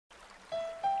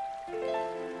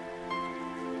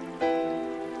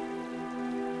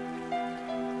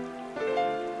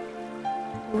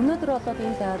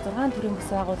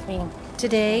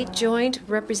Today, joint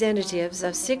representatives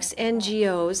of 6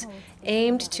 NGOs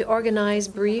aimed to organize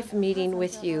brief meeting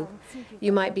with you.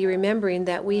 You might be remembering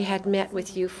that we had met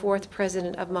with you, 4th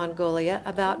President of Mongolia,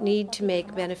 about need to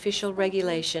make beneficial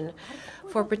regulation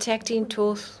for protecting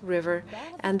Tuul River,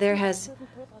 and there has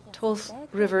Tuul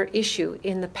River issue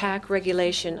in the PAC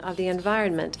regulation of the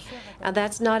environment, and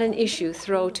that's not an issue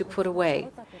throw to put away.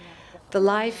 The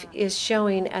life is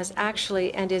showing as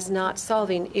actually and is not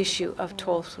solving issue of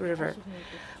Tuul River,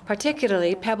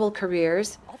 particularly pebble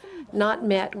careers not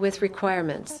met with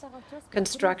requirements,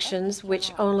 constructions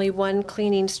which only one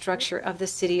cleaning structure of the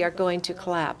city are going to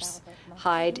collapse,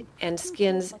 hide and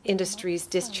skins industries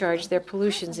discharge their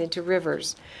pollutions into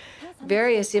rivers.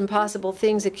 Various impossible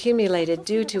things accumulated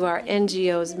due to our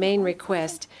NGO's main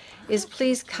request is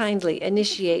please kindly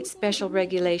initiate special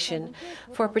regulation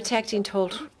for protecting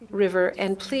Tuul River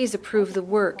and please approve the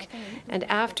work, and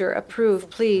after approve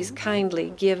please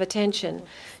kindly give attention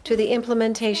to the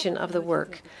implementation of the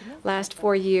work. Last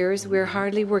 4 years we're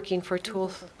hardly working for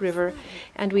Tuul River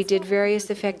and we did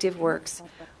various effective works.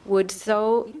 Would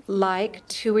so like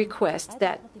to request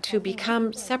that to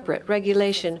become separate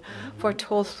regulation for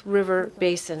Tuul River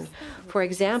Basin. For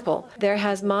example, there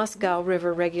has Moscow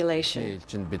River regulation.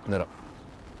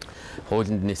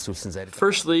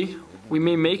 Firstly, we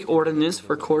may make ordinance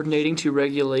for coordinating to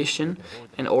regulation.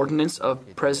 An ordinance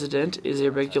of President is a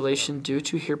regulation due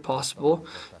to here possible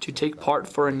to take part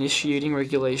for initiating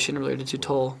regulation related to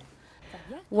toll.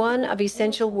 One of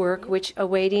essential work which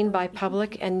awaiting by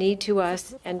public and need to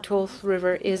us and Tuul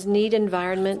River is need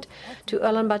environment to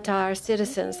Ulaanbaatar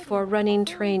citizens for running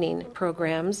training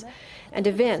programs and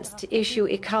events to issue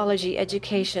ecology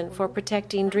education for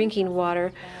protecting drinking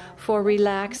water, for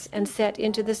relax and set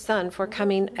into the sun for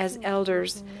coming as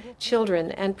elders,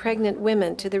 children and pregnant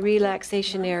women to the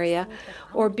relaxation area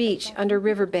or beach under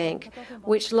riverbank,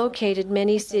 which located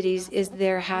many cities is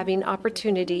there having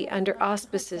opportunity under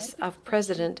auspices of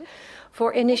President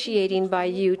for initiating by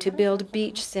you to build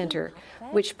beach center,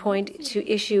 which point to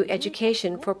issue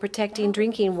education for protecting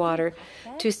drinking water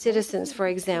to citizens, for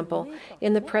example,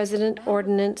 in the President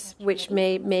ordinance which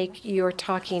may make you're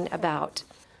talking about.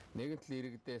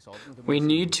 We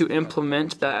need to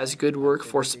implement that as good work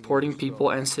for supporting people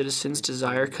and citizens'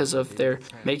 desire because of their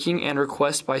making and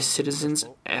request by citizens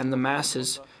and the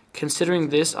masses. Considering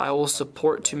this, I will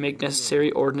support to make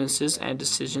necessary ordinances and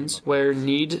decisions where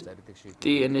need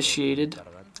the initiated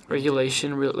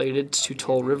regulation related to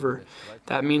Tuul River.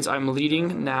 That means I'm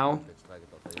leading now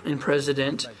in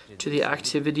President to the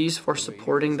activities for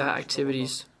supporting the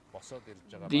activities.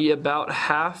 The about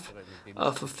half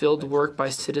of fulfilled work by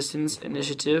citizens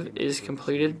initiative is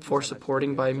completed for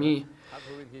supporting by me.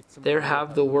 There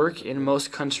have the work in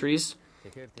most countries,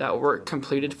 that work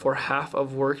completed for half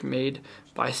of work made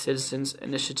by citizens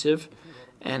initiative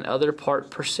and other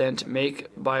 % make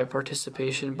by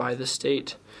participation by the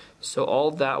state. So all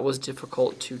that was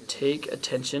difficult to take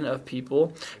attention of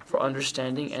people for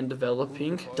understanding and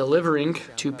delivering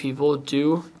to people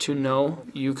due to know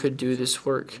you could do this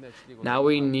work. Now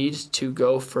we need to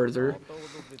go further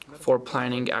for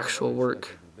planning actual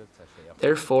work.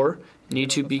 Therefore, need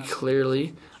to be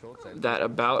clearly that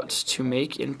about to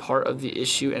make in part of the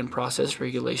issue and process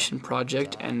regulation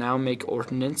project and now make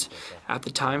ordinance at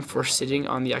the time for sitting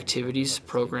on the activities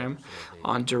program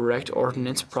on direct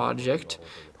ordinance project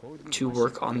to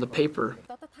work on the paper.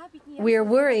 We are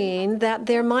worrying that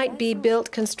there might be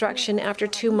built construction after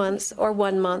 2 months or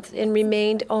 1 month in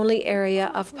remained only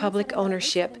area of public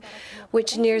ownership,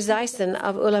 which near Zeisen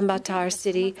of Ulaanbaatar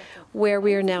city, where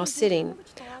we are now sitting.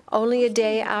 Only a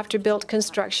day after built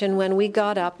construction when we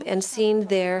got up and seen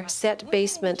their set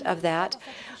basement of that,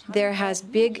 there has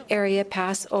big area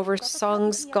pass over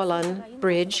Songsgolan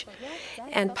Bridge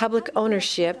and public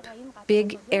ownership,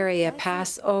 big area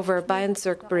pass over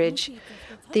Baensirk Bridge.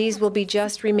 These will be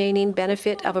just remaining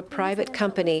benefit of a private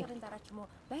company.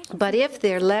 But if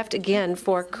they're left again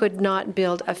for could not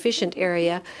build efficient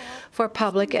area for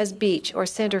public as beach or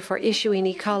center for issuing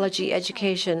ecology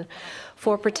education,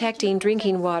 for protecting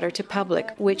drinking water to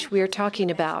public, which we are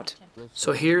talking about.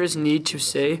 So here is need to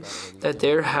say that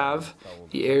there have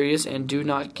the areas and do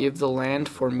not give the land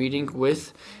for meeting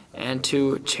with and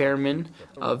to chairman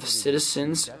of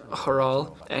citizens,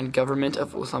 Haral, and government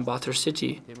of Ulaanbaatar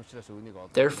city.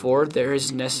 Therefore, there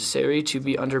is necessary to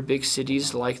be under big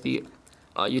cities like the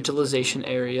utilization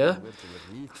area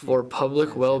for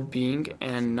public well-being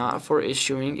and not for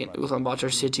issuing in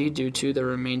Ulaanbaatar city due to the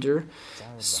remainder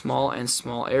small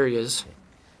areas.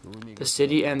 The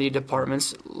city and the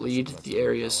departments lead the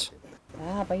areas.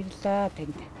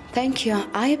 Thank you.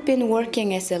 I have been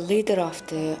working as a leader of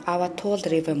our Tuul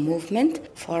River movement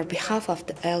for behalf of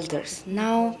the elders,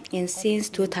 now since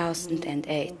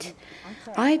 2008.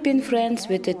 I've been friends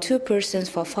with the two persons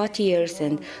for 40 years,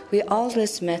 and we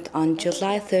always met on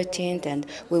July 13th, and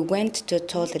we went to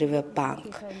Tuul River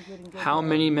Bank. How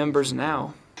many members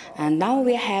now? And now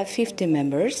we have 50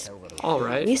 members. All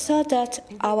right. We saw that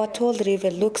our Tuul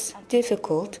River looks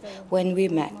difficult when we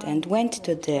met and went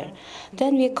to there.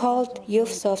 Then we called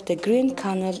youths of the Green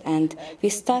Canal and we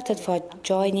started for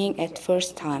joining at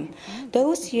first time.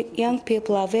 Those young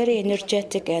people are very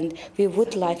energetic and we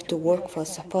would like to work for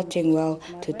supporting well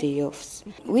to the youths.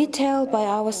 We tell by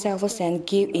ourselves and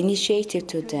give initiative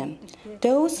to them.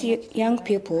 Those young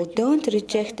people don't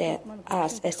reject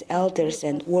us as elders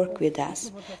and work with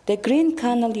us. The Green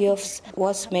Canal Youths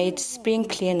was made spring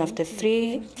clean of the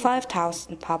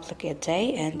 5,000 public a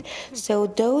day, and so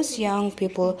those young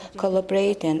people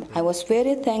collaborate, and I was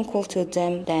very thankful to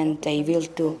them, and they will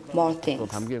do more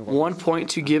things. One point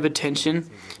to give attention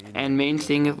and main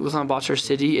thing of Ulaanbaatar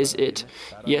city is it.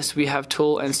 Yes, we have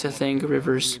Tuul and Setheng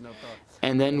rivers,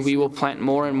 and then we will plant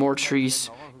more and more trees.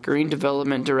 Green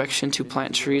development direction to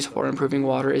plant trees for improving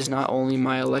water is not only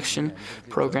my election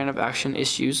program of action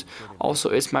issues,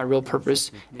 also it's my real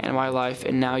purpose and my life,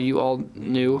 and now you all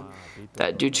knew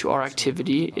that due to our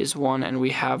activity is one and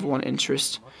we have one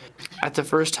interest. At the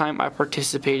first time I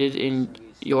participated in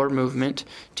your movement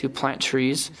to plant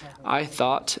trees, I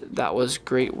thought that was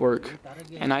great work,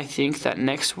 and I think that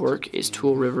next work is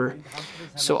Tuul River.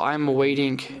 So I'm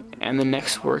awaiting and the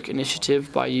next work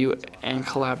initiative by you and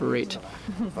collaborate.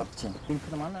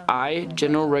 I,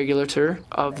 General Regulator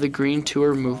of the Green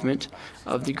Tour Movement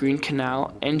of the Green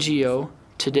Canal NGO,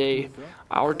 today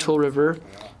our Tuul River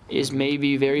is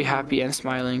maybe very happy and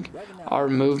smiling. Our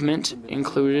movement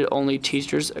included only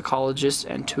teachers, ecologists,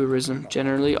 and tourism,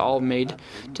 generally all made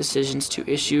decisions to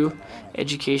issue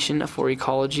education for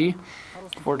ecology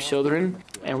for children,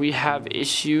 and we have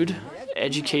issued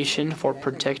education for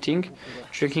protecting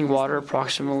drinking water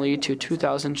approximately to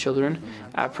 2,000 children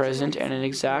at present and an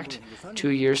exact 2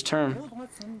 years term.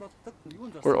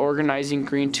 We're organizing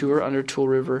Green Tour under Tuul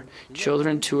River.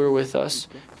 Children tour with us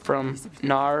from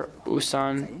Nar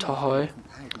Usan Tahoe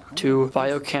to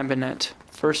Biocabinet.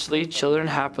 Firstly, children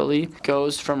happily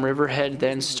goes from Riverhead,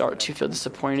 then start to feel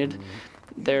disappointed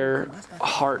their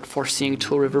heart for seeing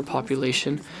Tuul River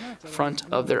population front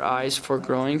of their eyes for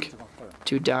growing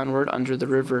to downward under the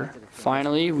river.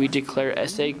 Finally, we declare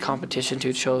essay competition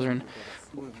to children.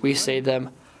 We say them,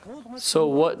 so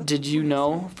what did you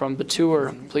know from the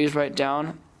tour? Please write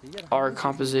down our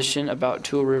composition about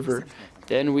Tuul River.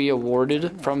 Then we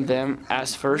awarded from them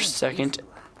as first, second,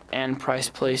 and prize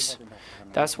place.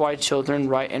 That's why children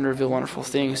write and reveal wonderful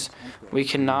things. We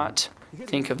cannot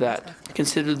think of that.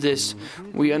 Consider this.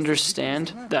 We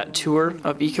understand that tour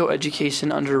of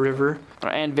eco-education under river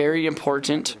and very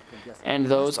important, and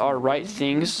those are right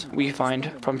things we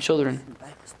find from children.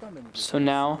 So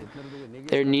now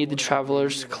there need the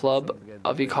Travelers Club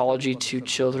of Ecology to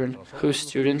children whose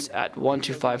students at 1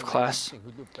 to 5 class.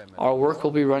 Our work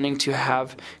will be running to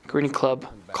have Green Club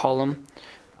column,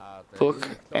 book,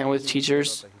 and with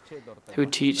teachers who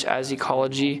teach as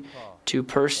ecology to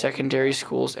per secondary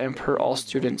schools and per all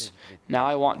students. Now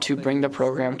I want to bring the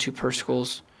program to per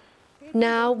schools.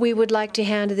 Now we would like to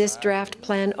hand this draft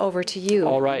plan over to you.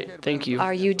 All right, thank you.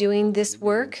 Are you doing this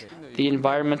work? The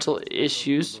environmental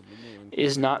issues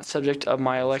is not subject of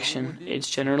my election. It's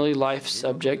generally life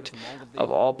subject of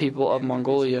all people of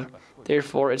Mongolia.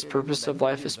 Therefore, its purpose of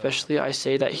life especially, I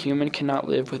say that human cannot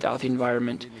live without the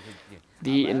environment.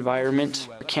 The environment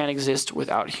can't exist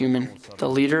without human. The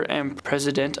leader and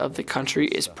president of the country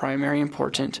is primary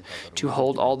important to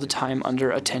hold all the time under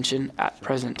attention at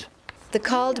present. The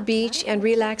called beach and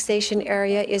relaxation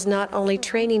area is not only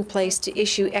training place to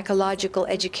issue ecological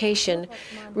education.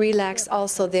 Relax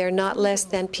also there, not less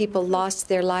than people lost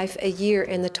their life a year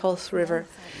in the Tuul River.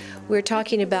 We're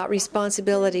talking about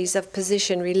responsibilities of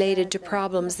position related to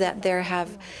problems that there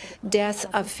have death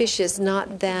of fishes,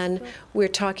 not than we're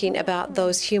talking about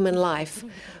those human life.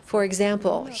 For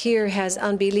example, here has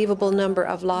unbelievable number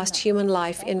of lost human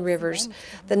life in rivers.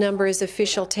 The number is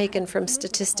official taken from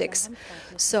statistics.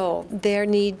 So there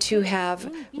need to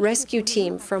have rescue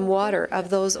team from water of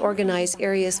those organized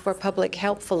areas for public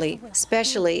helpfully,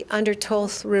 especially under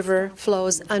Tuul River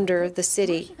flows under the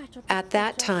city. At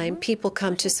that time, people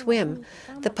come to swim.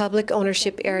 The public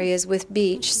ownership areas with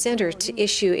beach center to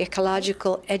issue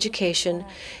ecological education,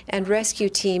 and rescue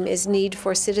team is need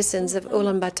for citizens of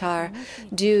Ulaanbaatar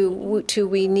due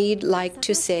we need like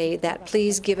to say that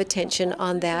please give attention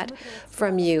on that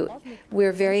from you.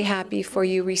 We're very happy for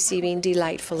you receiving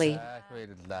delightfully.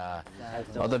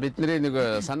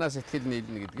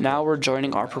 Now we're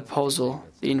joining our proposal,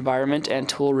 the environment and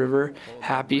Tuul River,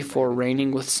 happy for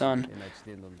raining with sun.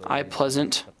 I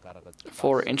pleasant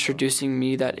for introducing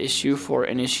me that issue for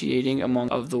initiating among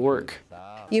of the work.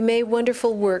 You made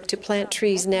wonderful work to plant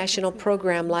trees national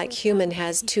program like human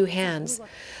has two hands.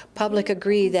 Public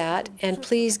agree that, and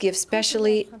please give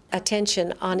specially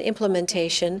attention on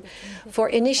implementation for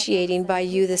initiating by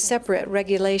you the separate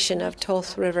regulation of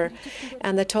Tuul River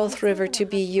and the Tuul River to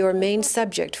be your main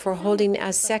subject for holding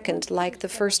as second like the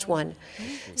first one.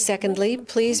 Secondly,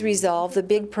 please resolve the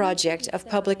big project of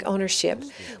public ownership,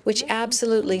 which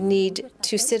absolutely need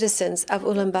to citizens of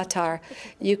Ulaanbaatar.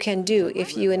 You can do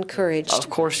if you encourage. Of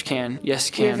course can. Yes,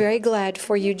 can. We're very glad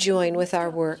for you join with our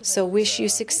work, so wish you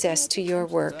success to your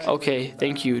work. Okay,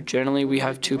 thank you. Generally, we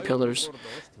have two pillars.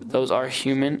 Those are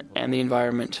human and the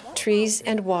environment. Trees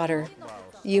and water.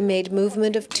 You made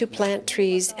movement to plant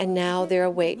trees, and now there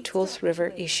await Tuul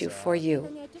River issue for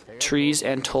you. Trees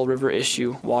and Tuul River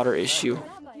issue, water issue.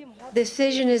 This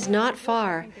vision is not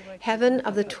far. Heaven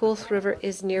of the Tuul River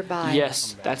is nearby.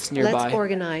 Yes, that's nearby. Let's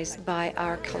organize by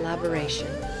our collaboration.